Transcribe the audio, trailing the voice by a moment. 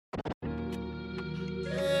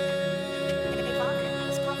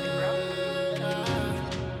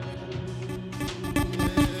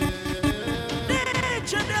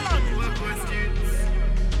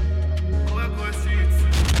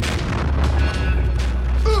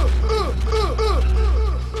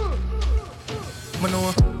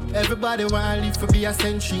Everybody want live for be a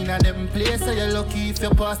century. Now them place so you're lucky if you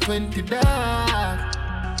pass 20 dog.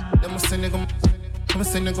 Them must send yeah,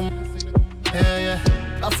 yeah.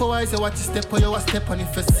 Before I say what you step on, you a step on.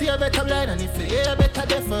 If you see a better blind and if you hear a better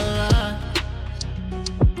deaf,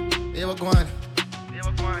 yeah, we're going.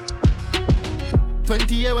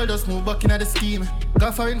 20 years we'll just move back in the scheme.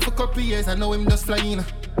 Got foreign for couple years, I know him just flying.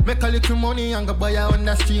 Make a little money and go buy a on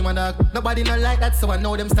the stream and dog. Nobody not like that, so I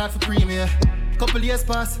know them start for premiere. Couple years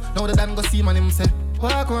pass, now the Dan go see man him say,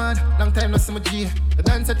 walk on, long time no see my G. The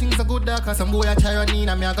dancer things are good dog, cause some boy a try running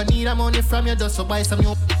and me I gonna need a money from you just to buy some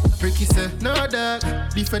new. Ricky say, no dog,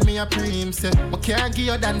 defend me a preem say, I can't give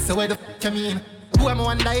you dancer, where the f*** you mean? Who am I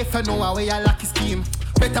wonder if I know how you like his scheme?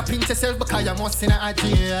 Better pinch yourself because you must in a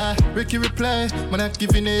idea. Ricky reply, man not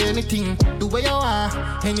giving you anything. Do what you want,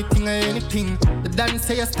 anything or anything. The dance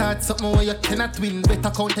say you start something where you cannot win.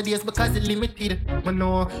 Better count the days because it's limited. Man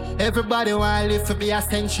know, everybody want live to be a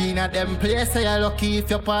century. Now them place say you're lucky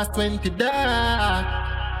if you pass 20 dog.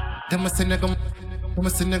 Them must send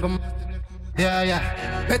yeah,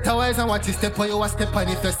 yeah. Better wise and watch you step on you a step on.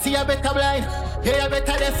 If you see a better blind, yeah, you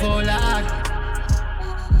better there for lad.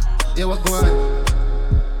 Yeah, we're going.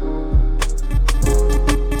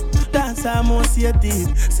 Dance I'm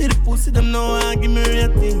associated. See the pussy them now and give me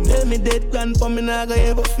rating. Tell me dead grandpa me nah go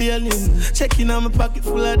ever feeling. Checking on my pocket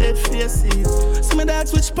full of dead faces. See my dog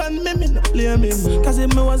switch pan me no blame him. Cause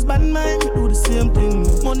if me was bad mind, me do the same thing.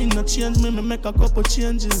 Money not change me make a couple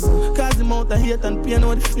changes. Cause him out of hate and pain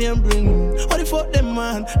what the fame bring. What the fuck them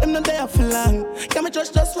man, them not there for long. Can me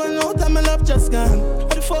trust just one out and my love just gone.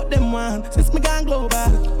 What the fuck them man, since me gone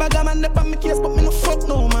global. Bag a man up on me case but me no fuck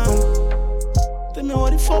no man. Tell me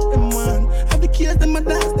what the fuck them want. Have the kids them a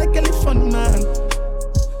dance like elephant man.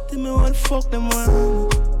 Tell me what the fuck them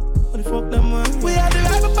want. What the fuck them want. We are the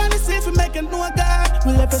right up on the safe we make it no God.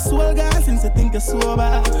 We left a soul gone since I think it's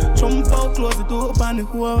sober. Jump out, close the door up on the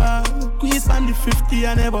cover. Squeeze on the 50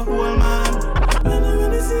 and never hold man.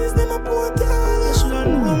 When the seas them a put on. You should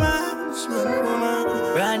know man.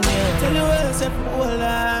 Brand new. Tell you where it's a hold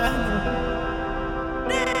on.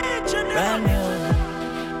 Brand new.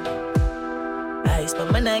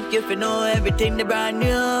 But my neck, if you know everything, the brand new.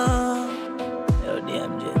 Oh,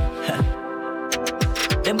 damn,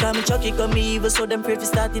 Them call me Chucky, call me evil, so them pray to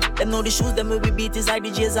start it. Them know the shoes, them will be beat, is like the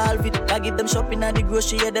J's all fit. I give them shopping at the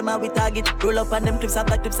grocery, yeah, them how we target. Roll up on them clips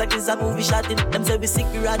after clips like this a movie shot it. Them say we sick,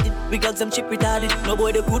 we rotted, we got some chip retarded. No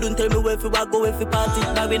boy, they couldn't tell me where we walk, go if we party.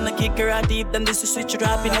 Now we no kick karate, if them this is switch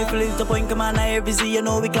rapping. If we the point, come on, I every Z, you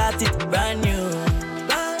know we got it. Brand new.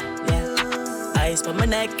 Ice on my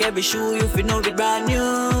neck, every shoe, you feel know it brand new.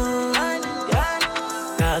 Yeah.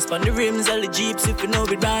 Cars on the rims, all the jeeps, you feel know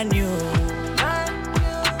it brand new.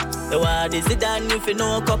 The world is the done, you feel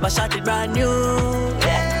know a cup of shot it brand new.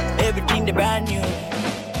 Yeah. Everything the brand new.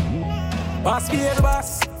 Boss for every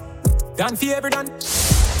boss, done for every done.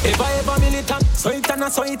 Ever militant, so it and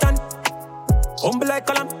humble like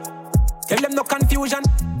column, tell them no confusion.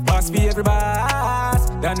 Boss for every boss,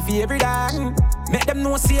 done for every done. Make them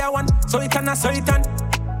know see I want, so it and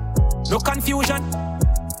no confusion.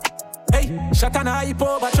 Hey, shot and hype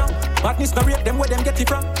over trunk. Madness no rate them where them get it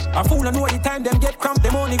from. A fool no know the time them get cramp.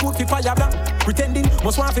 Them only good for fire blank. Pretending,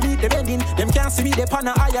 must want to meet the bending. Them can't see me, they pan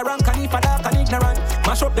a higher rank. And if a dark and ignorant,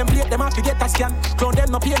 mash up them plate, them have to get a scan. Clone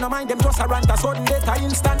them no pay no mind, them just a rant. A sudden data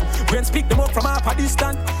instant. Brains pick them up from half a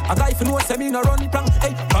distance. A guy for no say me no run prank.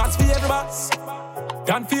 Hey, boss for every boss,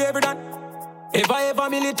 done for every done. Ever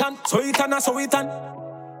militant, so it and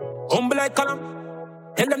humble like column,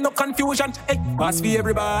 tell them no confusion. Hey, boss for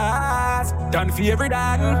every boss, done for every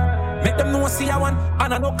done. Make them know see I want,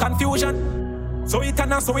 and no confusion. So it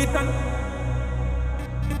and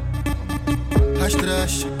Hash to the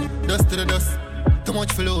hash, dust to the dust. Too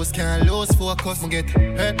much for lose, can't lose focus. Me get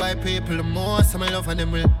hurt by people the most. Some I love and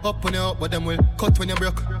them will up when you up, but them will cut when you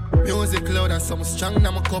broke. Music loud and some strong na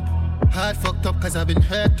my cup. Heart fucked up cause I've been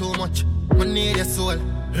hurt too much. I need your soul,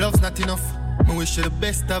 love's not enough. I wish you the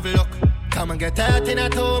best of luck. Come and get hurt in a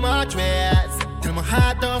too much ways. Till my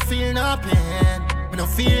heart don't feel no pain. I don't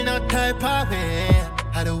feel no type of way.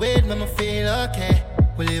 How the wait when I feel okay.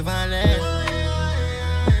 We live and learn.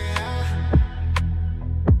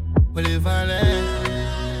 We live and learn.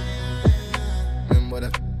 Remember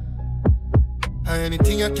that.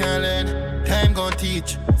 Anything you can learn, time gon'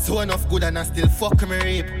 teach. So enough good and I still fuck me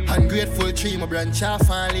rape. Ungrateful tree, my branch off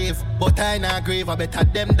and leave. But I not grave, I better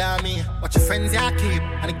them than me. Watch your friends ya keep,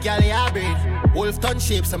 and the gal ya breed. Wolf ton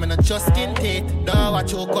shape, so me not just skin teeth. Don't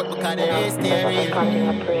watch your cut because the race stay real. Me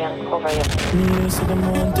say them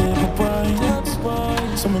want take my pride,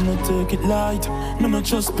 so me not take it light. Me not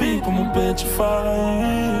trust people, me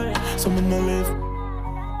petrified. So me no live.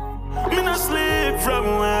 from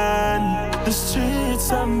when the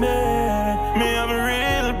streets are made. Me have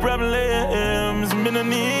real problems, me no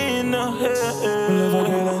need no help. I love a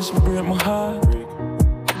girl and she break my heart.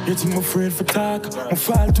 You think I'm afraid for talk? I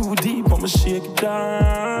fall too deep, I'ma shake it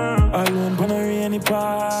down. Alone on a rainy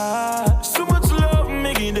part. So much love,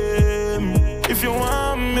 me give them. If you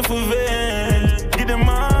want me for vent, give them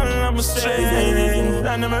all I'ma say.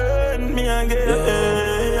 And them hurt me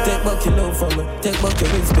again. Take back your love from me, take back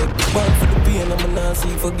your respect. Born for the pain, I'ma not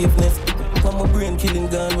seek forgiveness. My brain killing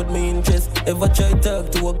gone with me interest. Ever try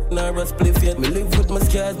talk to a narrow spliff yet? Me live with my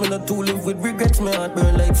scars, me not too live with regrets. My heart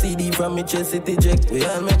burn like CD from me chest, it eject. We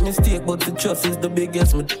all make mistake, but the trust is the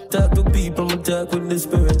biggest. Me talk to people, me talk with the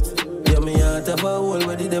spirits. Yeah, me heart have a hole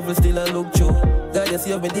where the devil still a look through. God, you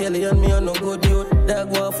see me daily and me a no good youth.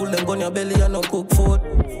 Dog want full and gun your belly and no cook food.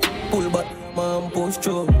 Pull back, man, push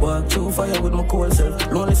through. Walk through fire with my cold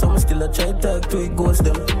self. Lonely, so me still a try talk to it, ghost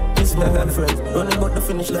them. Miss my old friends, running about the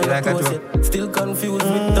finish line like close yet. Still confused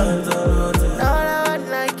with times and roads. No one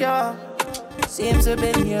like you seems to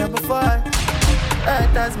been here before.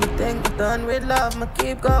 Hurt as me think we're done with love. Me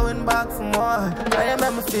keep going back for more. I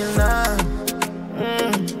make me feel now.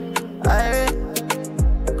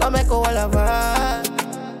 Come make a whole of her.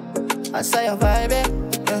 I saw your vibe,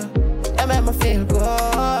 yeah. You make me feel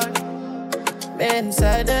good. Me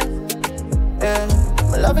inside it, yeah.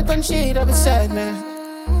 I love it when she up beside me.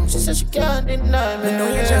 She said she can't deny me. You know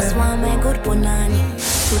you just want my good punani.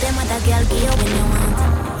 To them other girl give you when you want.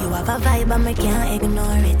 You have a vibe and me can't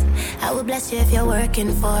ignore it. I will bless you if you're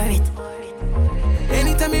working for it.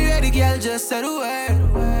 Anytime you ready, girl, just say the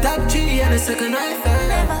word. Top 3 and a second right third.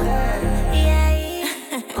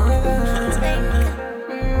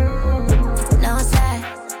 No sir,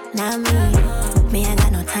 not me. Me I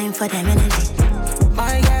got no time for them energy.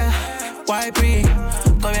 My girl, why breathe?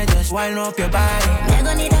 Come here, just wind up your body. Me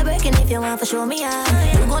gon' need a breaking if you want to show me out.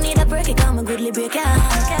 You gon' need a break, come and goodly break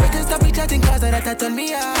out. We can stop each chatting cause that turn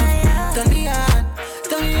me on. Turn me on,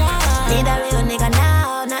 turn me on. Need a real nigga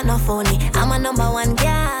now, not no phony. I'm a number one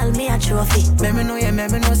girl, me a trophy. Let me know,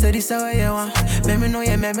 say this how you want. Let me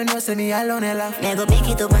know, say me alone and laugh. Me go pick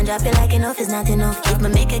it up and drop it like enough is not enough. If me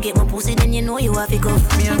make her get my pussy, then you know you have to go.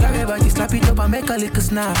 Me and grab your body, slap it up and make a little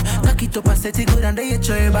snap. Cock it up and set it good and then you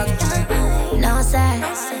throw it back. No sir,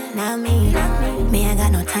 not me. Me I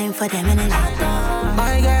got no time for them energy.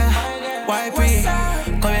 My girl, why breathe?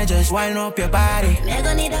 Come here, just wind up your body. Me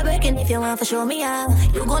gon' need a breaking if you want to show me out.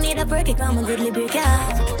 You gon' need a break, it come and goodly break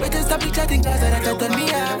out. We can stop each chatting cause that turn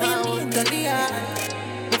me on. Turn me on.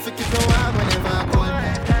 If you keep no warm whenever I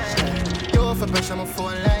call. You for pressure my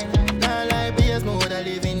phone line. Not like BS, me woulda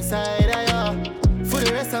live inside of you. For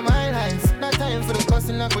the rest of my life, not time for the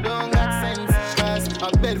cussing, I could don't got sense. Cause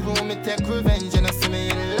a bedroom, me take revenge, and I see me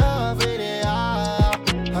in love with it.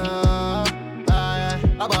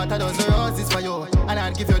 I bought a dozen roses for you, and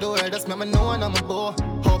I'd give you the world, just me know and I'm a bow.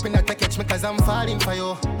 Hoping that you catch me cause I'm falling for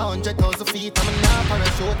you. 100,000 feet, I'm a now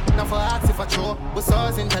parachute. Now for ask if I throw, but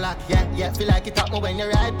source interlock. Yeah, feel like it up me when you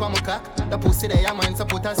ride pa my cock. The pussy there, your mind, so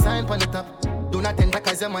put a sign on the top. Do not enter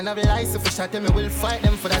cause your man have lies. If you shot them, we will fight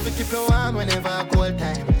them for that. We keep you warm whenever I cold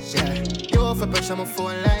time. Yeah, you for pressure my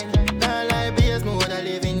phone line. Not like BS, me woulda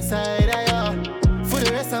live inside of you. For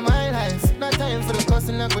the rest of my life, not time for the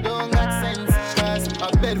cussing, I could don't got sense. Cause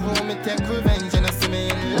a bedroom, me take revenge, and I see me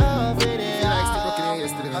in love with it.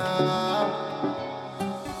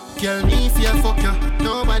 Girl, me if you fuck you,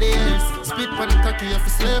 nobody else. Split on the cocky, you fi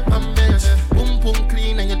sleep on bench. Boom boom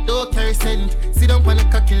clean and you don't carry scent. Sit down on the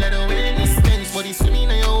cocky, let the way stench. Body swimming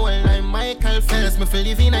in your world like Michael Phelps. Me feel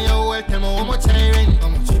living in your world, tell me how much I rent.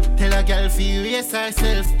 Tell a girl fi erase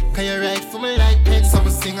herself, cause you right for me like pen. So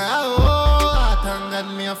me sing oh, thank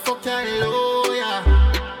God me a fuck you low, yeah.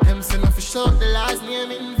 Them say nothing short the last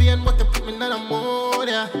name in vain, but you put me in a mode,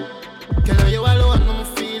 yeah. Girl, you alone, no me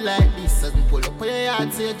feel like this. As me pull up on your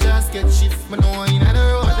yard, say you just get shift. Me know in the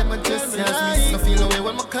road, them a just miss. No feel the way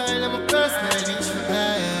when me call them a personal bitch.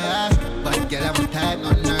 But girl, I'm a type,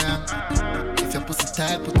 nothing wrong. If your pussy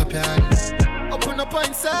tight, put up your hand. Open up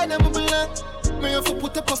inside, I'm a belong. Me have to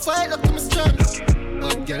put up a fight, look to me strong.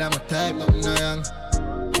 But girl, I'm a type, nothing wrong.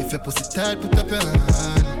 If your pussy tight, put up your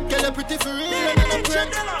hand. Girl, you're pretty for real and I'm a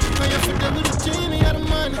prank. Now you're for them with the dream, you got the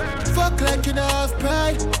money. Fuck like you don't have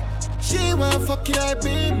pride. She want fuck you like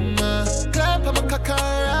beam, climb on my cock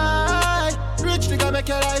alright. Rich nigga make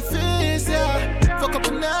your life easier. Fuck up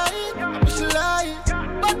a night, I'm she lying.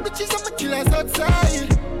 Bad bitches I'm the killers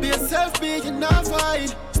outside. Be yourself, be enough fine.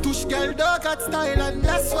 Stush girl dog got style and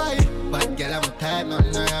that's why. Bad girl I'm a type,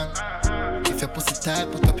 nothing wrong. If your pussy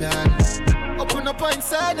tight, put up your hand. Open up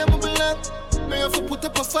inside, I'm a belong. Me have to put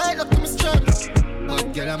up a fight, look to me strong.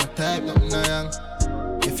 Bad girl I'm a type, nothing wrong.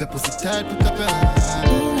 your pussy tight, put up your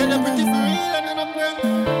hand. Get up pretty for real and then I'm young.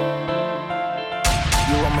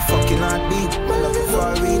 You are my fucking heartbeat. My love you for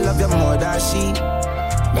real, love you more than she.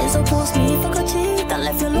 They suppose me if I could cheat and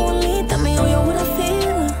left you lonely. Tell me how you would have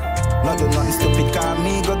feel. No do nothing stupid, call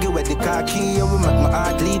me. Go give away the car key, you will make my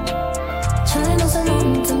heart leap. Try not say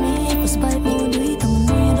nothing to me. Despite me, you do it, and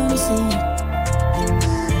I know you don't see it.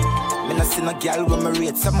 Me not see no girl when me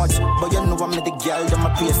rate so much, but you know I'm the girl that my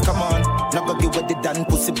praise. Come on, now go give away the damn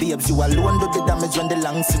pussy babes. You alone do the damage when the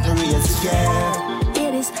long sitting race. Yeah.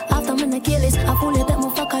 Hear this, after me I kill this. I fool you that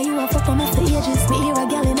motherfucker, you a fuck on off the ages. Me hear a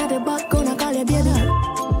girl in the background, I call you baby.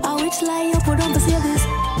 I which lie you put on to say this.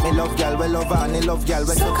 Me love girl, we love her, and me love girl,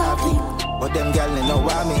 we so happy. But them girl, they know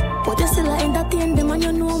why me. But you still entertain them and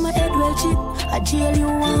you know my head well cheap. I jail you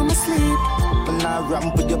while I'm asleep. When I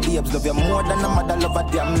ramp with your babes, love you more than a mother love a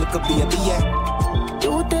damn little baby, yeah.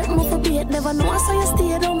 You take me for bait, never know so you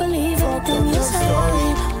stay, don't believe. All thing you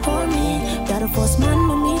say for me. You're the first man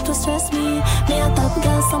with me to stress me. Me a top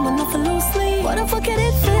girl, someone not for loosely. What the fuck did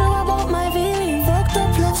it feel about my feeling? Fucked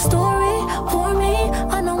up love story for me.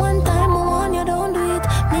 I know one time I want you, don't do it.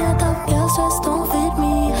 Me a top girl, stress don't fit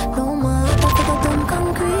me. No more, I for the dumb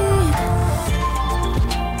concrete.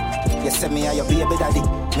 You say me a your baby daddy.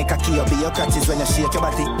 Make a key up be your crutches when you shake your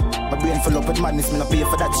body. My brain full up with madness, me no pay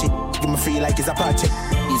for that shit. Give me free like it's a project.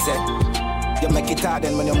 He said, you make it hard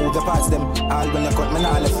and when you move your past them. All when you cut me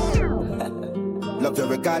not left. Love you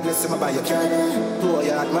regardless, I'm about your car. Pour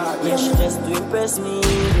your heart, my heart. Yeah, she just to impress me,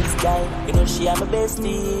 this guy. You know she am my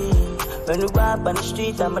bestie. When we walk on the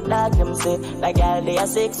street, I'm a dog, them say, like girl, they are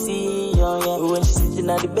sexy, yeah. When she sitting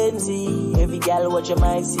on the Benzie, every girl watch your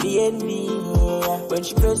mind, see the envy, yeah. When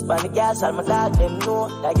she press on the gas, I'm a dog, them know,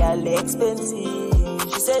 like girl, they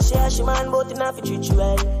expensive. She said she has she man, but enough to treat you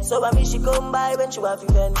well. So by me, she come by when she want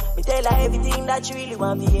to vent. Me tell her everything that she really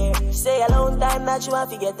want to hear. She say a long time that she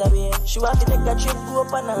want to get away. She want to take a trip, go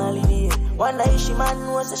up on a holiday. One day she man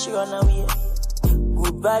knows that she run away.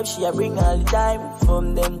 Good vibes she a bring all the time.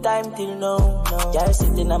 From them time till now. Girl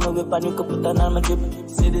sitting on my whip and you can put on all my drip.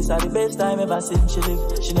 Say this are the best time ever since she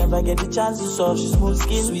live. She never get the chance to soft, she smooth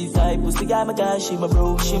skin. Sweet type pussy guy, my guy, she my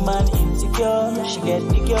bro. She man insecure, she get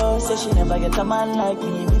the cure. Say she never get a man like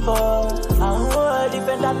me before. And whole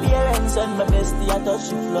different appearance and my bestie I touch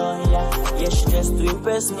the floor, yeah. Yeah, she just to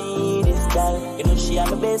impress me, this girl. You know she am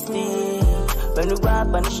my bestie. When we walk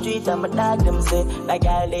on the street, I'm a dog, them say, like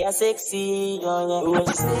girl, they are sexy, yeah. When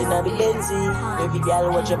she sitting on the Benzie, every girl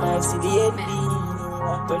watch your mind, see the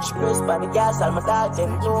envy. When she press on the gas, I'm a dog,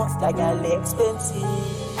 them know, like girl, they expensive.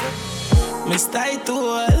 Miss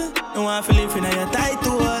title, no one feel live in your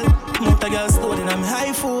title. Mount a girl stolen on me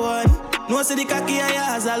high phone. No see the cocky on your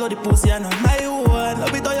ass, all of the pussy and on my own.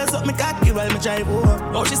 Love it how you suck me cocky while me drive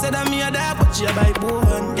home. Oh, she said that me a die, but she a buy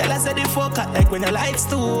bone. Girl, I said the fuck out like when your lights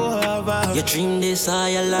too over. You dream this all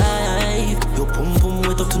your life. You pum pum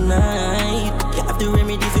wait up tonight. You have the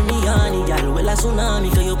remedy for me, honey. Girl, well a tsunami,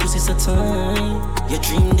 cause your pussy so tight. You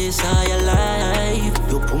dream this all your life.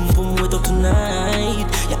 You pum pum wait up tonight.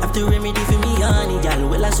 You have the remedy for me, honey. Girl,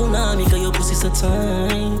 well a tsunami, cause your pussy so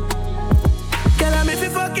tight. Girl, I'm if you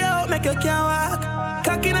fuck you up, make you can't walk.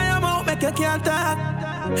 Cocky in your mouth, make you can't talk.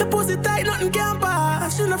 Your pussy tight, nothing can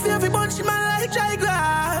pass. She no fear every bunch, she man like dry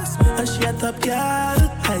glass. And she a top girl,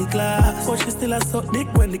 high class. But she still a suck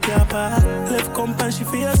dick when the car pass. Left comp and she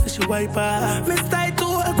feels, so she wipe her. Miss tight to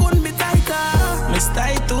her, couldn't be tighter. Miss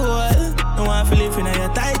tight to her, no one feel live in your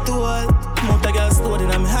tight to her. Mount a girl stolen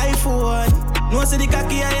on me high phone. No see the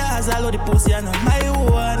cocky on your ass, all of the pussy and on my own.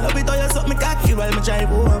 Love it how you suck me cocky while me drive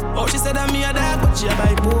home. Oh, she said that me a dog, but she a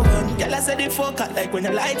buy bone. Girl, I said the fuck out like when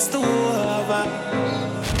the lights too over.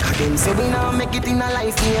 Them say we now make it in a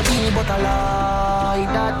life, baby, but I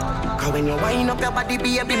like that. Cause when you wind up your body,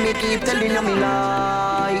 baby, me keep telling you me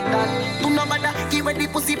like that. Do no matter, keep with the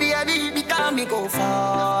pussy, baby, because me go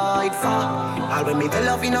fight for. All when me tell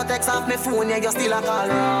love, you no text off me phone, yeah, you still a call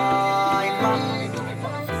right back.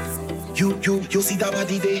 You see that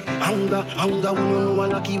body there, hunger, when you know a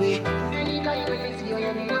lucky way.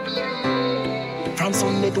 From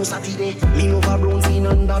Sunday to Saturday, me over bronzing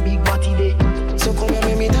and a big body day. So come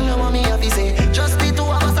here, me tell you what me have to say. Just be 2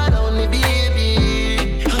 hours around me,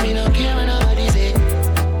 baby. I mean, I don't care what nobody say.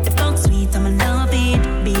 The talk sweet, I'ma love it.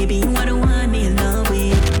 Baby, you are the one me in love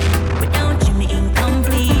with. Without you, me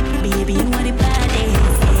incomplete. Baby, you are the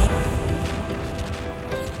baddest.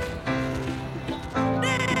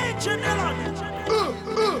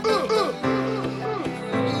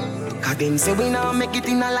 Cause them say we now make it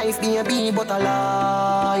in a life, baby, but I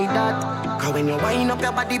like that. Cause when you wind up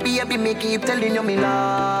your body, baby, me keep telling you me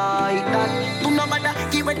like that. Do no matter,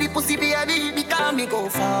 keep give her the pussy baby, because me go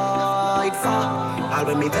fight for. All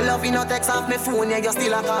when me tell love you no text off me phone, yeah, you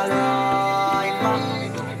still a call right back.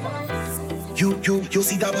 You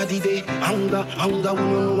see that body there, hunger, we don't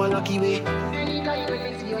know a lucky way.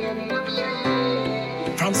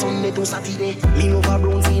 From Sunday to Saturday, lean over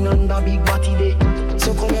bronzing under big body day.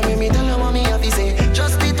 So come here, me tell you what me have to say.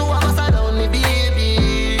 Just be two of us alone, me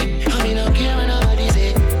baby. I mean, I care what nobody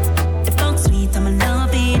say. The fuck sweet, I'ma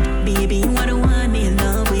love it. Baby, you are the one me in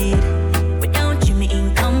love with. Without you, me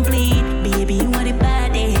incomplete. Baby, you are the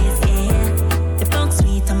baddest, yeah. The fuck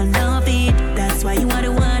sweet, I'ma love it. That's why you are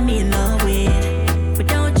the one me in love with.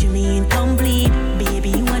 Without you, me incomplete. Baby,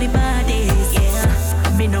 you are the baddest,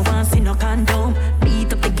 yeah. Me no want see no condom.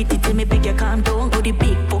 Beat up the kitty till me beg you calm down. Oh, the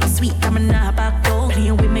big fuck sweet, I'ma not back down.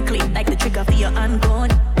 Playing with me clean like the trigger for your handgun.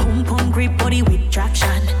 Pum pum grip body with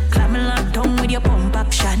traction. Climb lock down with your pump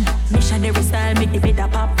action. Missionary style make the better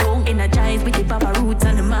pop down. Energize with the papa roots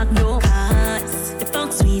and the magnum. Cause the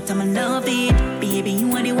fuck sweet, I'ma love it. Baby,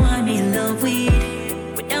 you are the one me in love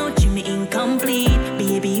with. Without you, me incomplete.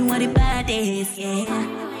 Baby, you are the baddest, yeah.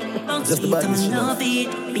 The fuck sweet, I'ma love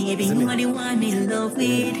it. Baby, you are the one me in love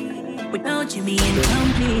with. Without you, me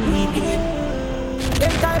incomplete.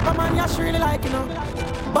 Them type of man, yeah, she really like, you know.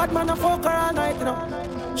 Bad man, I fuck her all night, you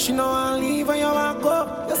know. She know I'll leave when you want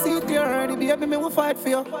go. You see it there already, baby, me will fight for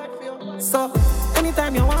you. So,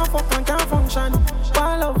 anytime you want fuck and can't function,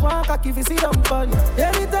 one love, one cocky, if you see them call you.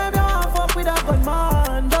 Anytime you want fuck with a gun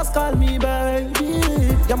man, just call me, baby.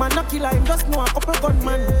 Your man not kill him, just know a couple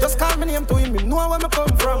gunman. Just call me name to him, know where me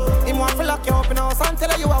come from. Him want to lock you up in the house and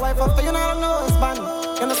tell you a wife up, but you know no husband.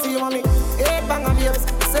 You know see you mommy, 8 bang of babes,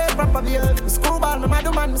 say proper babe. Screwball, me mad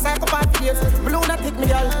man, me psychopath face. Blue not take me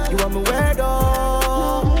girl, you want me weirdo.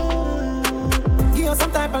 Give you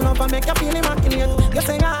some type of love and make you feel immaculate. You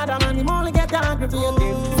say harder man, you only get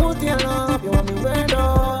aggravated. Put your love, you want me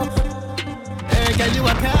weirdo. Hey girl, you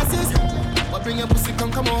a cassis. What bring your pussy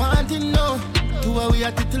come on, hunting now. Do what we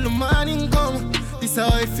at it till the morning come. This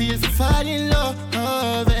how it feels to fall in love.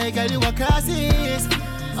 Oh, hey girl, you a cassis.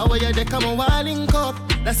 How are you there come on, wilding cup.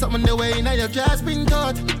 That's something the way now your dress been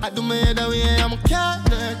taught. I do my head away, I'm a cat,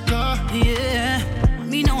 let go. Yeah.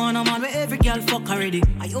 Me no want a man where every girl fuck already.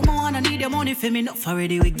 I you more wanna need your money for me enough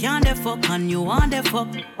already. We can't the fuck and you want the fuck.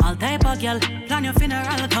 All type of girl, plan your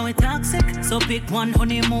funeral can we toxic. So pick one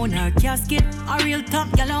honeymoon or casket. A real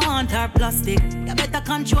top girl I want her plastic. You better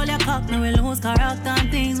control your cock, no we lose character and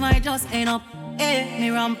things might just end up. Hey, me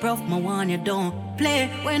ramp rough, my one you don't play.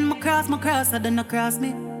 When my cross, I don't know cross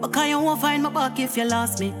me. But can you won't find my back if you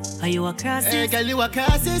lost me? Are you a crosses? Hey girl, you a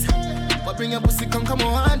crosses. What bring your pussy come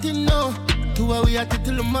on, hunting now. Do what we at it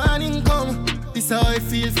till the morning come. This how it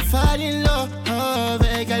feels to fall in love. Oh,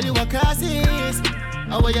 hey girl, you a crosses.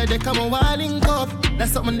 How are you there come on, wilding cup.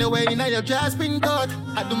 That's something the way now your dress been taught.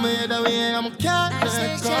 I do my head away, I'm a cat,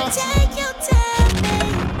 let go. Take your time,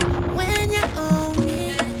 babe, when you own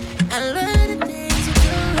me. I learn the things you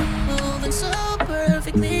do, moving so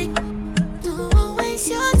perfectly. Don't waste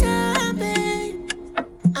your time, babe.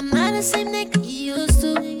 I'm not the same nigga you used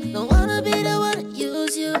to. Don't wanna be the one that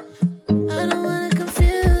use you. I don't wanna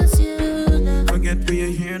confuse you now. Forget where you're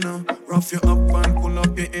here now. Rough you up and pull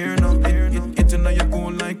up your ear now. It now you go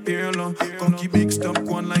like Pirlo. Cocky big stop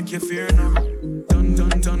going like you fear now.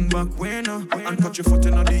 Done back where now. And cut your foot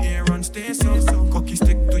in the air and stay so. Cocky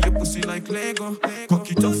stick to your pussy like Lego.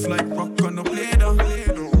 Cocky tough like rock on the blade.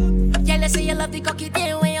 Yeah, let's say you love the cocky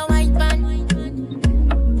thing when you white man.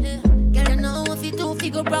 Girl, you know if you do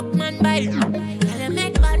figure broke man by. Girl, you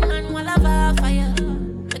make bad man while I fire.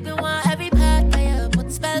 Make me want every part fire. Put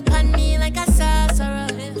the spell on me like a sorcerer.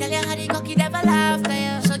 Girl, you had the cocky devil after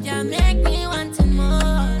you. So you make me wanting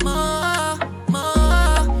more. Make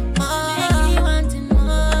me wanting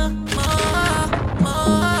more.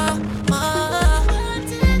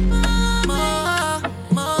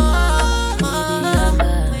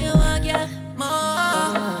 When you want, girl, more.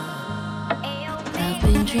 I've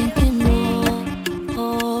been drinking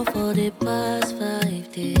more for the past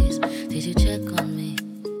 5 days. Did you check on me?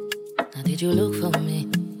 Now did you look for me?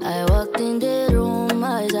 I walked in the room,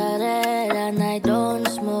 eyes are red, and I don't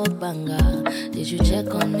smoke banga. Did you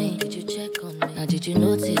check on me? Now did you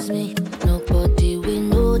notice me? Nobody will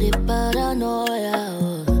know the paranoia.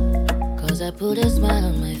 Oh. Cause I put a smile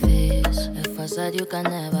on my face, a facade you can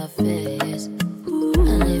never face.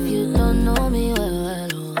 And if you don't know me well,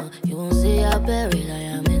 oh, you won't see how buried I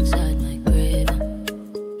am inside my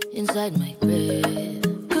grave.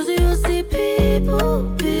 Cause you see people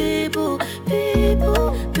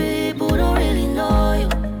don't really know you.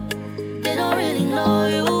 They don't really know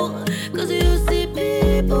you. Cause you see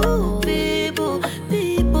people, they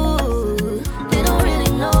don't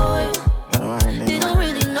really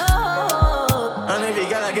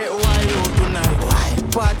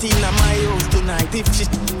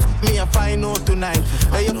wine out tonight.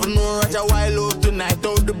 I have to know Roger wild out tonight.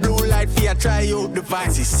 Out the blue light for you try out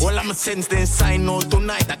devices. All I'ma sense then sign out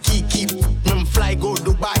tonight. I keep them fly go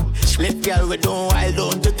Dubai. Let girl we don't wild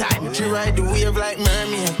on the time. She ride the wave like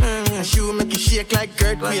mermaid. She will make you shake like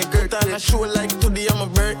earthquake. On a show like today I'm a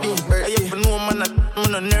birthday. I have to know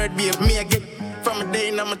I'm a nerd babe. Me I get from a day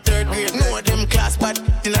in my third grade. Know them class but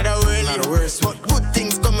in other world. Not the worst. But good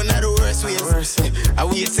things coming out the worst ways. I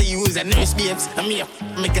will say you was a nurse babes. I mean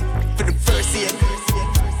make it for the first year.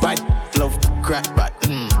 Bad love crack bad.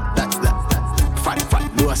 That's that. Fat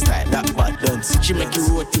do a style that bad dance. She make you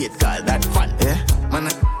rotate call that fun. Yeah man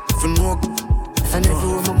if you know and every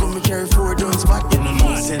woman come me carry 4 guns but you know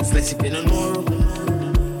no sense let's if you don't know.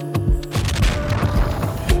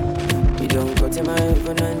 You don't go to my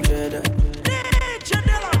 100.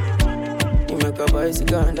 You make a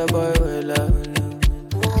bicycle and a boy will love.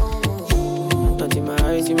 Not in my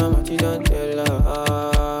eyes, in my mouth, you don't tell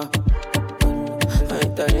her. I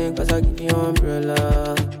ain't telling cause I give you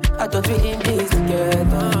umbrella. I thought we in this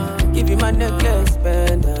together. Give you my necklace,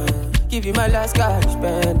 pendant. Give you my last cash,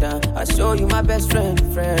 pendant. I show you my best friend.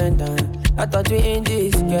 I thought we in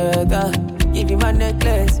this together. Give you my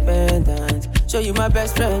necklace, pendant. Show you my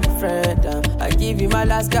best friend. I give you my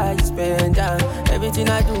last guy, you spend down. Everything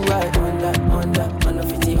I do, I under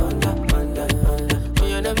 50, under. Oh,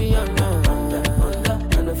 you never be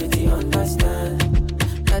under 50, understand.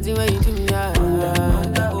 Nothing when you do me,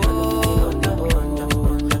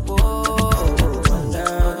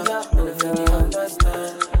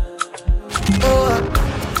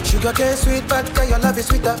 sugar cane sweet, but your love is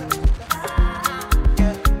sweeter.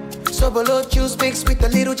 So below juice mixed with a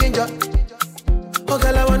little ginger. Oh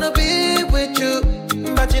girl, I wanna be with you,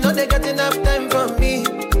 but you know they got enough time for me.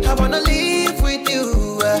 I wanna live with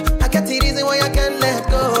you. I got the reason why I can't let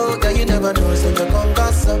go. Girl, you never know, say you gon'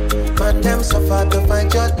 gossip. Man, them so far to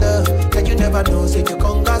find your love. Girl, you never know, say you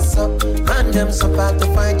gon' gossip. Man, them so far to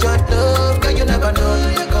find your love. Girl, you never know,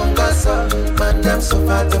 you gon' gossip. Man, them so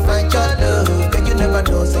far to find your love. Girl, you never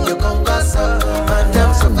know, say you gon' gossip. Man,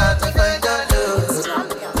 them so far to find your love.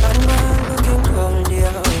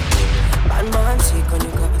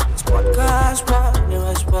 Cash man, you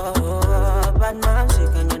rush for bad man, she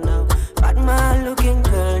can you know. Bad man looking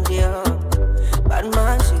girl, yeah. Bad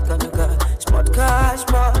man, she can you go. Spot cash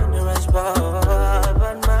man, you rush for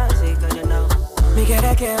bad man, she can you know. Me get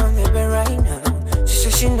a girl on the bed right now. She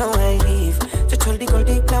says she know I leave. To told the gold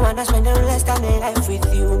deep now and I spend the rest of my life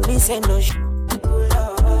with you. Me say no sh.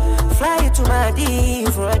 Fly you to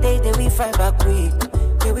Maldives for a day, then we fly back quick.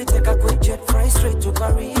 Then we take a quick jet fly straight to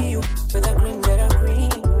Paris. With a green, get a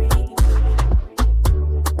green.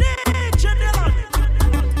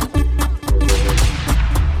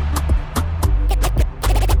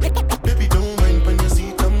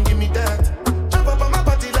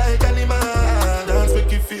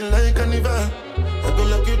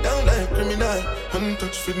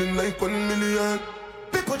 Feeling like 1 million.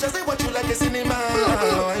 People just say what you like a cinema.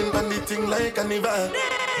 Wine on the thing like a niva.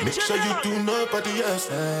 Make sure you do nobody else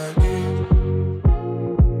like it.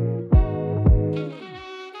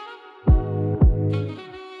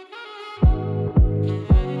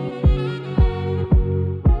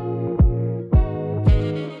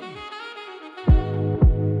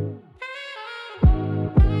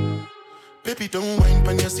 Baby, don't whine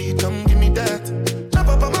on your seat, come give me that. Jump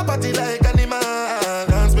up on my body like animal.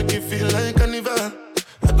 Dance make you feel like carnival.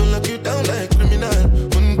 I gon' lock you down like criminal.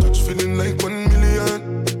 One touch feeling like 1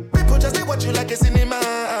 million. People just say what you like a cinema.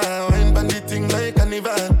 Wine on the thing like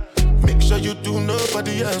carnival. Make sure you do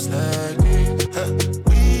nobody else like me.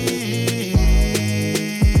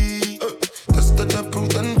 Just that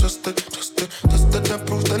approved and trusted. Just that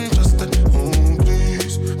approved and trusted. Oh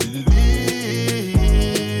please believe.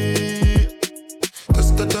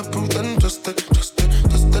 Just that approved and trusted. Just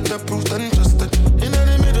that approved and trusted. In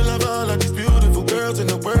the middle of all of these beautiful girls in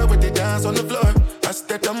the world where they dance on the floor. I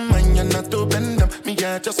step on mine and not to bend them. Me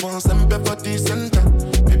I just want some for the center.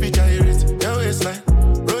 Baby gyrate, your waistline,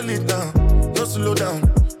 roll it down, no slow down,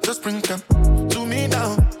 just bring them to me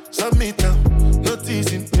down, submit down, no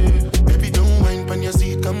teasing. Baby don't whine on your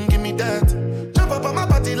seat, come give me that. Jump up on my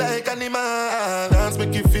body like animal, dance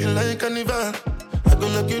make you feel like carnival. I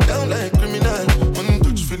gon' lock you down like criminal. One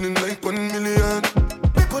touch feeling like 1 million.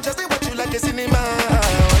 People just say what you like a cinema.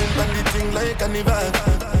 Wine on the thing like carnival.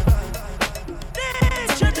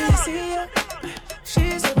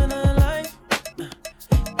 She's living her life.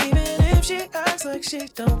 Even if she acts like she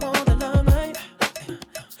don't want the limelight.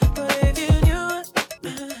 But if you knew it,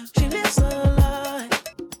 she lives her life.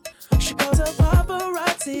 She calls her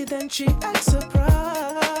paparazzi, then she acts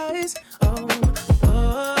surprised.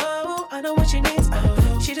 Oh, I know what she needs.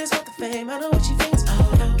 She just want the fame.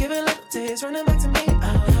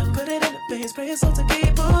 Space prays so to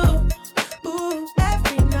keep ooh, ooh,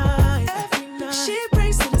 every night. She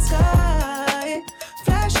prays to the sky,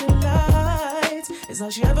 flashing lights. It's all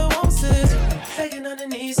she ever wants is begging on her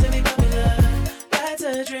knees to be popular. That's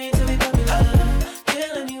her dream to be popular.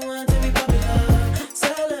 Kill anyone to be popular.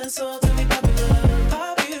 Sell her soul to be popular.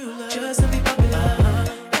 Popular, just to be popular.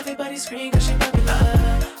 Everybody scream 'cause she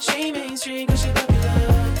popular. She mainstream 'cause she popular.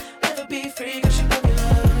 Never be free 'cause she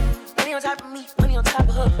popular. Money on top of me, money on top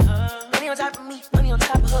of her. Money on top of me, money on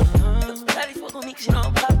top of her. Daddy fuck on me 'cause you know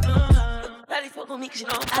I'm popular. Daddy fuck on me 'cause you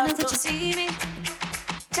know I'm popular. I know that you see me,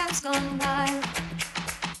 time's gone wild.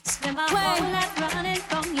 Spend my whole life running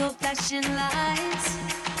from your flashing lights.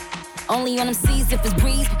 Only on them seas if it's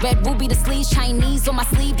breeze. Red ruby the sleeves, Chinese on my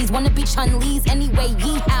sleeve. These wanna be Chun-Li's anyway,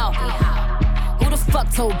 yee-how. Who the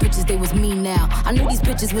fuck told bitches they was me now? I knew these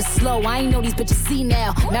bitches was slow, I ain't know these bitches see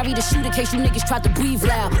now. Married a shooter case you niggas tried to breathe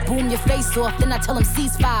loud. Boom your face off, then I tell them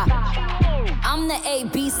ceasefire. I'm the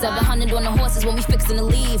AB, 700 on the horses when we fixin' to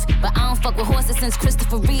leave. But I don't fuck with horses since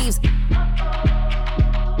Christopher Reeves.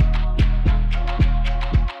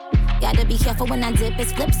 Gotta be careful when I dip,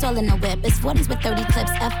 it's flips all in the whip. It's 40s with 30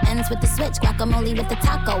 clips, FNs with the switch, guacamole with the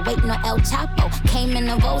taco, waiting on El Chapo. Came in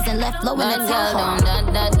the rolls and left low in the Tahoe. Da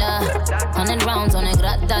da da, 100 rounds on it,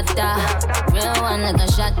 da da. Real one like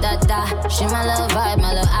a shot da da. She my little vibe,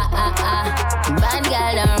 my little Bad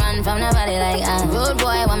girl don't run from nobody like Rude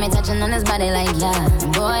boy want me touching on his body like yeah.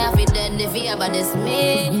 Boy I feel dead if he ever diss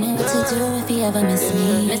me. You know what to do if he ever miss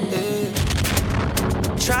me.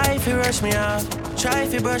 Try if you rush me off, try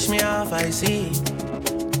if you brush me off, I see.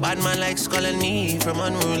 Bad man likes calling me from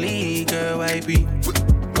unruly, girl, why be?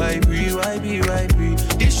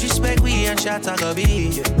 Disrespect we and shot I go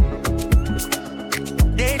be.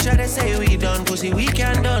 They try to say we done, pussy we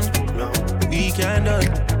can done. We can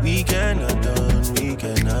done, we cannot done, we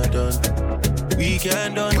cannot done. We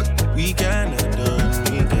can done, we cannot done,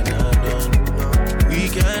 we cannot done. We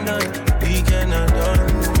can done, we cannot done,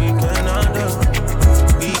 we cannot done.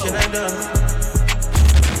 We cannot done.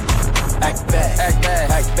 Act bad, act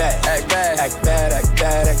bad, act bad, act bad, act bad, act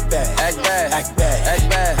bad, act bad, act bad, act bad, act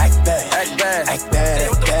bad, act bad, act bad, act bad,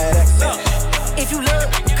 act bad, act bad. If you look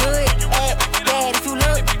good, act bad. If you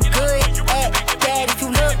look good, act bad. If you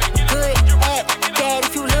look good, act bad.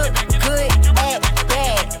 If you look good, act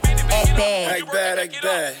bad. Act bad. Act bad, act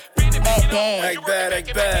bad. Act bad. Act bad,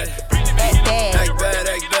 act bad. Act bad. Act bad,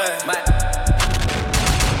 act bad.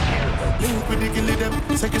 Link with the gilly them,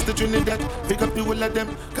 seconds to Trinidad. Pick up the whole of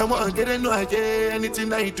them. Come on, get a no idea.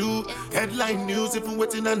 Anything I do, headline news. If I'm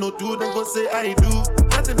waiting, I no do. Then go say I do.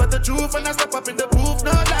 Nothing but the truth, and I step up in the booth.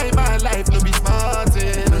 No lie, my life no be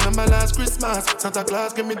smarting. Remember last Christmas, Santa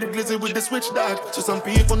Claus gave me the glizzy with the switch dog. So some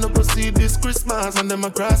people no proceed this Christmas, and them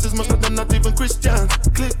crosses, most of them not even Christians.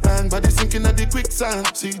 Click bang, body sinking at the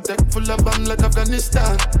quicksand. See deck full of bomb like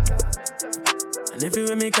Afghanistan. And if you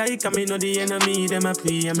with me kike, I me know the enemy, them a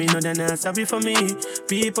plea, I me know they not sorry for me.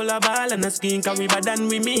 People are ball and a skin, cause we bad than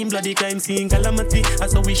we mean. Bloody crime scene calamity,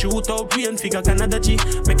 that's how we shoot out we and figure Canada G.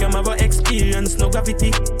 Make them have a experience, no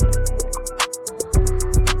gravity.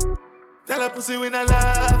 Tell a pussy when I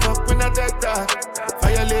laugh up, when I take that.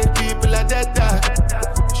 Violate people are dead that.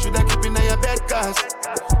 Shoulda keep in your bed cause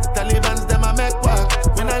the Taliban's them a make walk.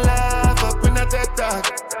 When I laugh up, when I take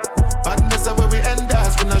that. Badness is where we end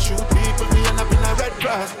us. When I shoot people, we end up in a red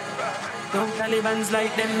grass. No Taliban's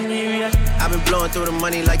like them area. I've been blowing through the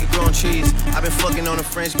money like it growing trees. I've been fucking on a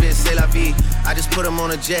French bitch, c'est la vie. I just put them on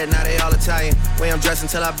a jet, now they all Italian. Way I'm dressed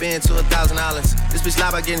until I've been to $1,000. This bitch lie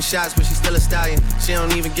about getting shots, but she still a stallion. She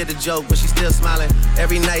don't even get the joke, but she still smiling.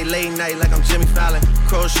 Every night, late night, like I'm Jimmy Fallon.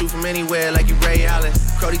 Crows shoot from anywhere, like you Ray Allen.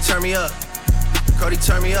 Crody, turn me up. Crody,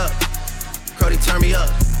 turn me up. Crody, turn me up.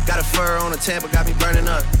 Got a fur on a Tampa, got me burning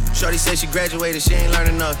up. Shorty said she graduated, she ain't learned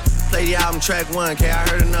enough. Play the album track 1, K, I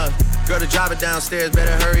heard enough. Girl, the driver downstairs,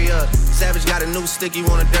 better hurry up. Savage got a new stick, you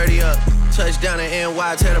wanna dirty up. Touchdown in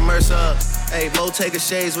NY, tear the Mercer up. Hey, Bo take a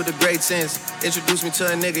shades with a great sense. Introduce me to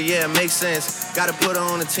a nigga, yeah, it makes sense. Gotta put her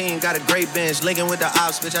on the team, got a great bench. Linking with the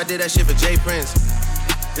ops, bitch, I did that shit for Jay Prince.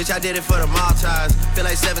 Bitch, I did it for the Maltese. Feel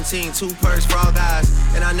like 17, 2 perks for all guys.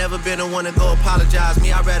 And I never been the one to go apologize.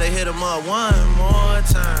 Me, I'd rather hit him up one more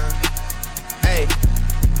time. Hey.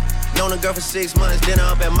 Known a girl for 6 months, dinner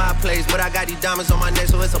up at my place. But I got these diamonds on my neck,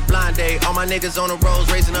 so it's a blind date. All my niggas on the roads,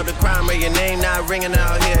 raising up the crime rate. Your name not ringing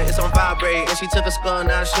out here, it's on vibrate. And she took a skull,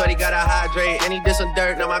 now shorty gotta hydrate. And he did some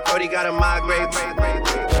dirt, now my Cody gotta migrate.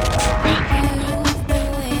 You've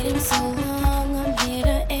been waiting so long, I'm here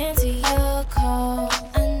to answer your call.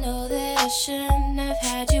 I know that I shouldn't have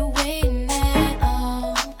had you waiting at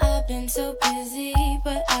all. I've been so busy,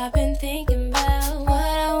 but I've been thinking about what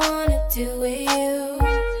I wanna do with you.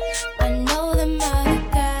 I know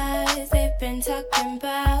talking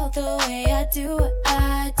about the way I do what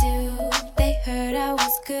I do. They heard I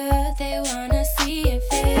was good, they wanna see if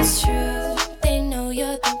it's true. They know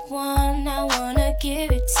you're the one I wanna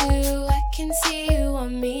give it to. I can see you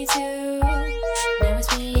want me too. Now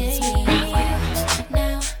it's me and you.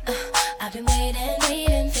 Now I've been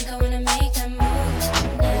waiting, think I wanna make that move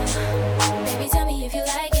now. Baby, tell me if you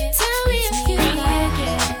like it. Tell me if you like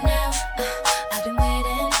it. Now I've been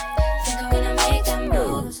waiting, think I wanna make that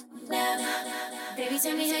move now. Baby,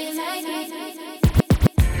 tell me how you like it.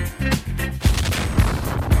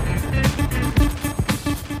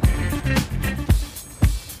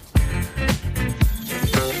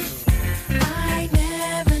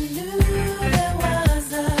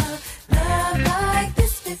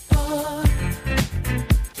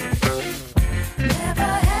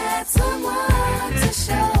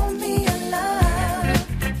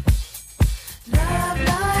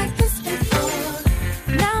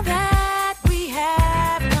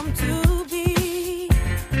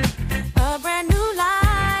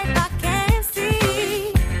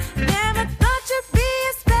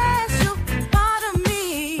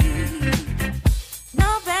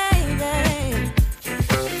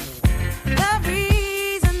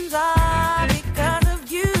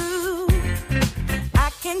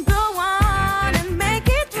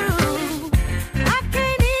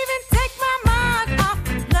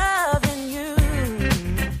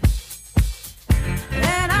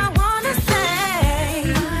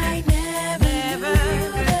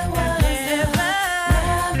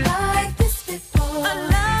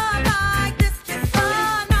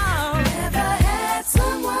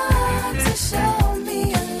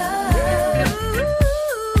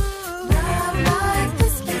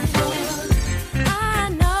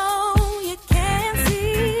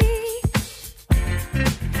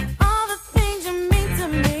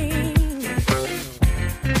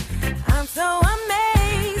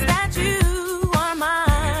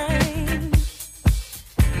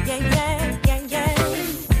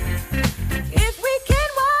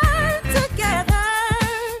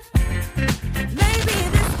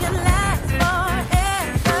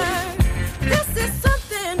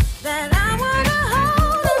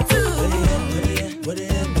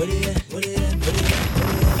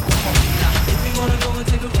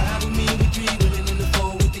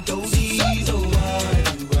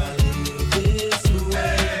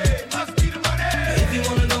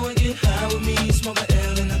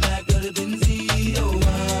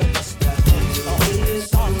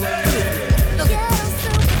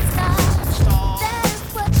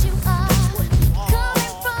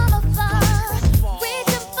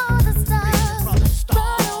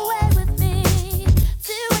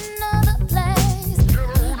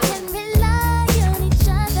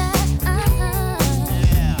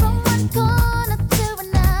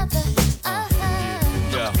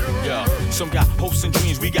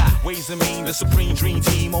 The supreme dream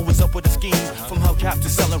team, always up with a scheme. From hubcap to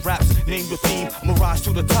selling raps, name your theme. I'ma rise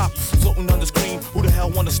to the top, floating on the screen. Who the hell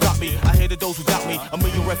wanna stop me? I hated those who doubt me. A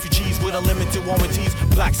million refugees with unlimited warranties.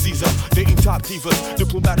 Black Caesar, dating top divas.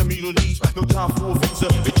 Diplomat immunities, no time for a visa.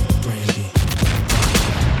 Brandy,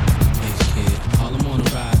 Ace Kid, all I'm on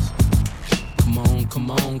the rise. Come on,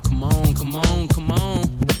 come on, come on, come on, come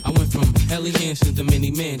on. I went from Helly Hansen to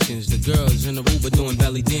many mansions. The girls in the Uber doing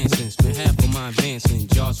belly dancing. Spent half of my advancing,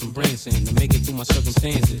 jars from Branson to make it through my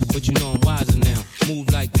circumstances. But you know I'm wiser now, move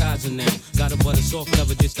like Kaiser now. Got a butter soft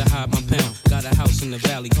cover just to hide my pound. Got a house in the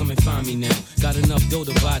valley, come and find me now. Got enough dough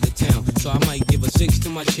to buy the town, so I might give a 6 to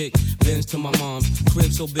my chick, Benz to my mom's.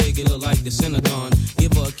 Crib so big it look like the Synagogue.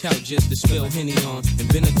 Give her a couch just to spill Henny on. And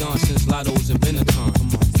been a don since Lotto's and Benetton. Come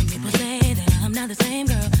on. Some people say that I'm not the same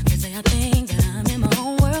girl. They say I think that I'm in my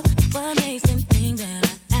own world. What makes them think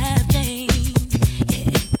that I have changed? Yeah,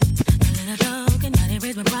 a little joke and now they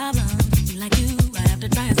raise my problems. You like you, I have to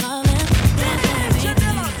try and solve them. That's everything.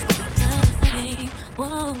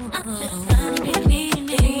 Whoa, do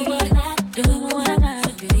what I do, what I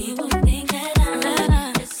gotta do. People think that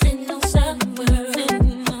I'm just sitting on some world,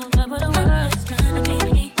 sitting on top of the world. It's trying to be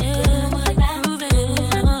me, do what I do.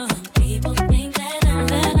 People think that I'm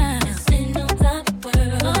just sitting on top of the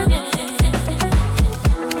world. Oh, yeah.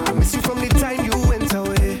 I miss you from the time you went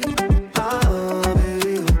away.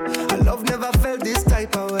 Baby, our love never felt this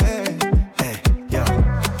type of way. Hey, yeah.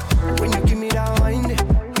 When you give me that wine,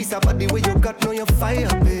 piece about the way you got, know your fire,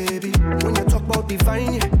 baby. When you talk about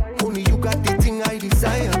divine, yeah, only you got the thing I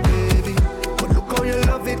desire, baby. But look how you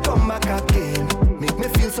love it, come back again. Make me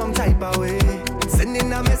feel some type of way.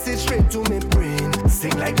 Sending a message straight to me brain.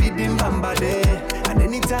 Sing like the Dimbamba there. And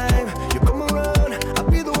anytime you come around, I'll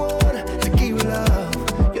be the one to give you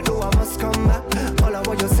love. You know I must come back. All I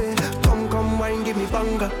want you say, come wine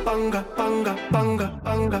banga, banga, banga, banga,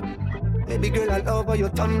 banga. Baby girl, I love how you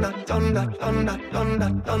thunder, thunder, thunder,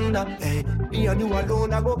 thunder, thunder. Hey, me and you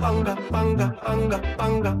alone, I go banga, banga, banga,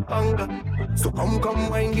 banga, banga. So come,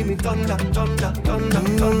 wine, give me thunder, thunder, thunder,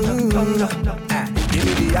 thunder, thunder. Give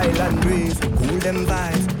me the island breeze, cool them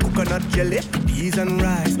vibes. Coconut jelly, peas and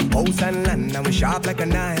rice. House and land, now we sharp like a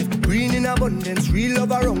knife. Green in abundance, real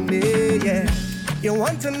love around me, yeah. You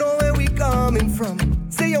want to know where we coming from?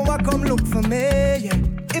 Say you want come look for me, yeah.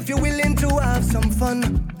 If you're willing to have some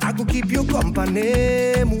fun, I could keep you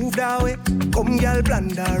company. Move that way, come girl,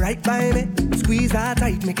 blunder right by me. Squeeze her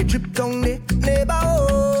tight, make it drip down there. Neighbor,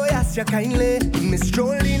 oh, yes, you kindly. Miss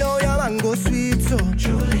Jolie, know your mango sweet, so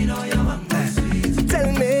Jolie, know your mango sweet.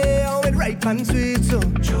 Tell me how it ripe and sweet, so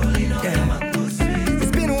Jolie, know your mango sweet.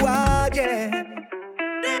 It's been a while, yeah.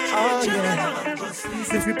 Oh, yeah.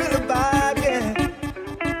 Since we built a vibe, yeah.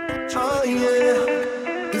 Oh,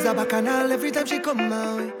 yeah. Is a bacchanal every time she come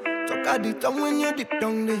my way. Talk at the tongue when you dip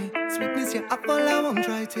down there. Sweetness, yeah, apple, I won't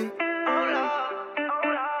try to.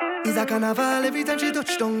 Is a carnival every time she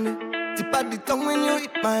touch down there. Tip at the tongue when you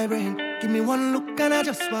hit my brain. Give me one look and I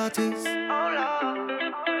just want this.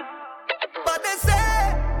 But they say,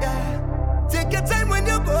 yeah, take your time when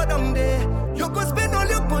you go down there. You go spend all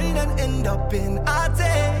your coin and end up in a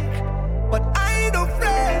take. But I ain't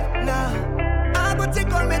afraid now. I go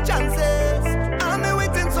take all my chances. I've been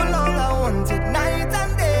waiting so long, I want it night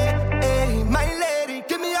and day. Hey, my lady,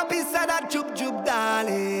 give me a piece of that juke juke,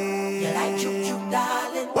 darling. You like juke juke,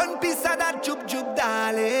 darling? One piece of that juke juke,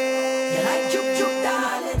 darling. You like juke juke,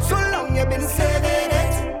 darling? So long you been saving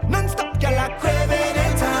it, non-stop girl are craving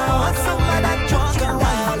it. I want some of that juke juke,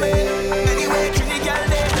 darling. Anyway, Trini girl,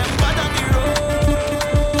 they them bad on the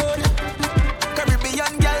road.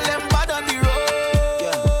 Caribbean girl, them bad on the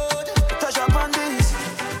road. Touch up on this.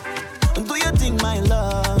 Do you think my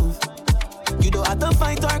love? You don't have to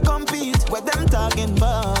fight or compete. What them talking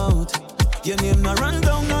about? Your name no run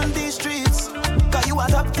down on these streets. Cause you are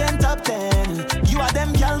top 10, top 10. You are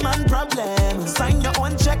them girl man problem. Sign your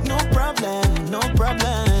own check, no problem, no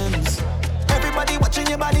problems. Everybody watching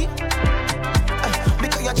your body.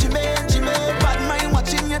 Because you're Jimmy, bad mind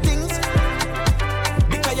watching your things.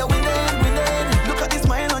 Because you're winning. Look at the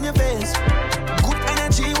smile on your face. Good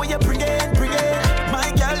energy when you bring it.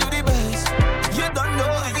 My girl, you the best. You don't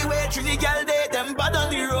know anyway, Trini girl, they them bad on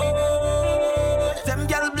the road. Them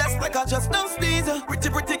girl blessed like I just no sneeze.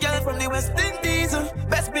 Pretty girl from the West Indies.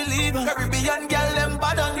 Best believe Caribbean girl, them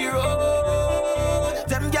bad on the road.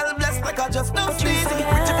 Them girl blessed like I just no sneeze.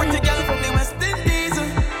 Pretty girl from the West Indies.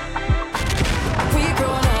 We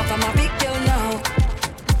grown up, I'm a big girl now.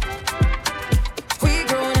 We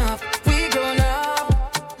grown up.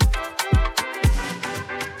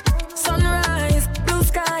 Sunrise, blue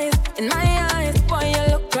skies in my eyes. Boy, you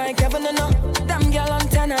look like heaven and up. Damn girl on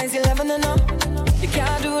 10 eyes, 11 and up. You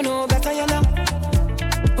can't do no better, you know.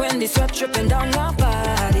 When the sweat dripping down your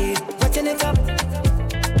body, wetting it up,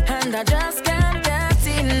 and I just can't get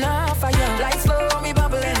enough of you. Like slow, me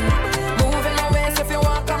bubbling, moving my waist if you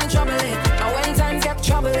want, come troubling. And when times get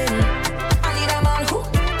troubling, I need a man who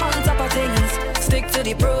on top of things, stick to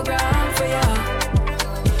the program for you.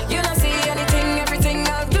 You don't see anything, everything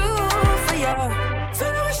I'll do for you. So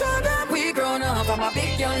now we show them we grown up, I'm a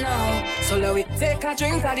big girl now. So let we take a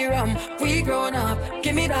drink of the rum. We grown up,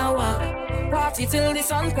 give me that walk. Party till the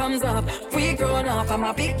sun comes up. We grown up, I'm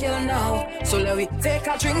a big girl now. So let we take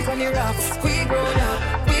a drink on the rocks. We grown up.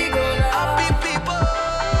 Happy people,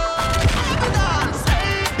 dance.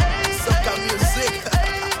 Soca music,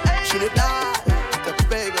 Trinidad,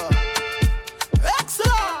 Tobago.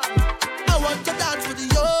 Excellent. I want to dance with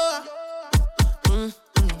you.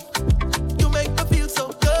 You make me feel so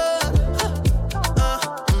good.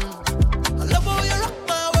 I love how you rock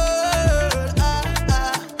my world.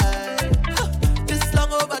 This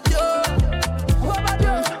long overdue.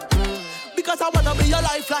 Because I wanna be your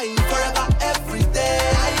lifeline forever, every day.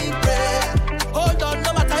 I pray. Hold on,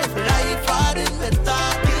 no matter if life hard in the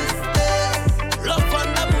darkest days. Love on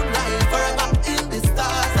the moonlight, forever in the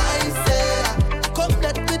stars. I say, come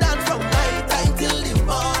let me dance from night time till the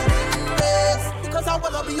morning rays. Because I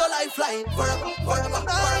wanna be your lifeline forever, forever,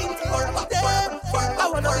 forever, forever, forever, forever. I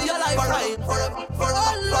wanna be your lifeline forever, forever,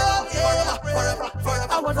 forever, forever,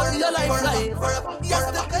 forever. I wanna be your lifeline forever,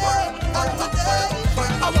 yesterday, and today.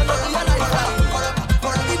 I wanna be your lifeline forever,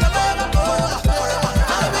 forever, forever.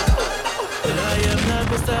 And I am not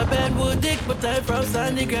Mr. Benwood Dick, but I'm from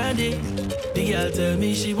Sandy Grande. The girl tell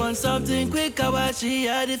me she wants something quicker, why she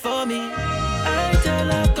had it for me. I tell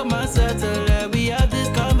her, come and settle her, we have this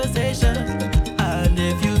conversation. And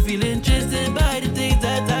if you feel interested by the things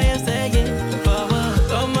that I am saying,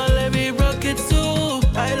 come on, let me rock it too.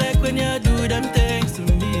 I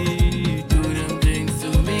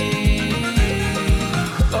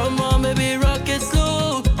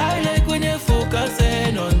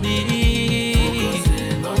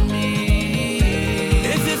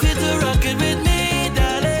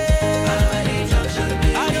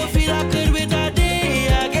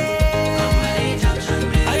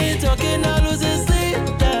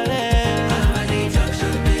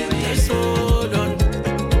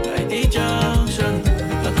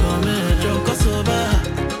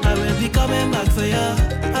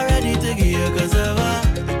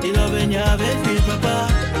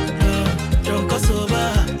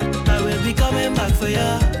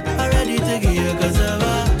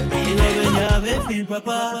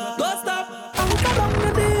papa. Don't stop, anchor down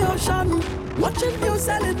in the ocean. Watching you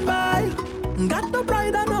sailing by. Got no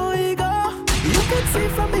pride and no ego. You can see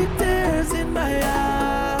from the tears in my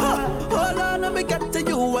eyes. Hold on, let me get to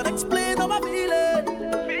you and explain how I'm feeling.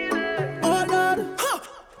 Hold on,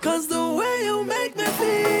 cause the way you make me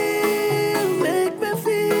feel.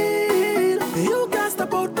 You can't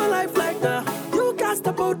step out my life like that. You can't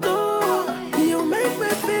step out, no. You make me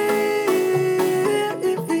feel.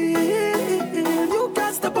 You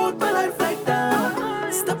can't step out my life like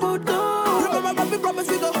that. Step out, no. Remember what we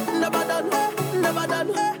promised we go. Never done, never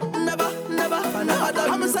done, never done.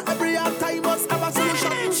 I'm say every hard time must have a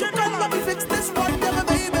solution. So come let me fix this one, yeah,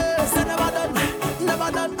 baby. Say never done,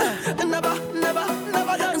 never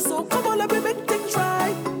done. So come on, let me make things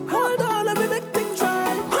right. Hold on, let me make things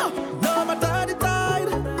right. No matter the tide,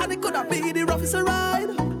 and it could have been the roughest ride.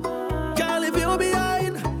 Can't leave you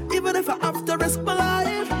behind, even if I have to risk my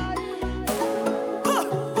life.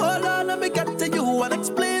 Hold on, let me get to you and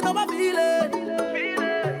explain how I'm feeling.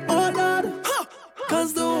 Hold on,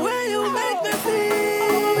 cause the way you make me feel.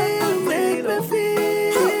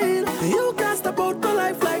 You can't step out my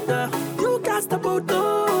life like that. You can't step out,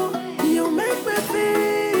 no. You make me feel.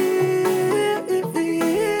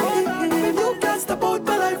 You can't step out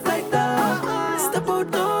my life like that. Step out,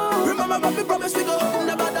 no. Remember what we promised we go.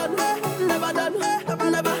 Never done, never done,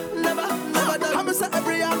 never done. I'm say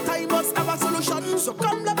every hard time must have a solution. So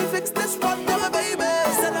come let me fix this one, yeah, baby.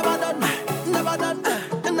 Say never done, never done,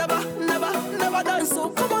 never done. So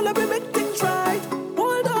come on, let me make things right.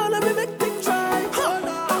 Hold on, let me make things right.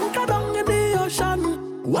 Anchor down in the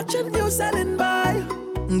ocean, watching you sailing by.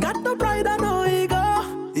 Got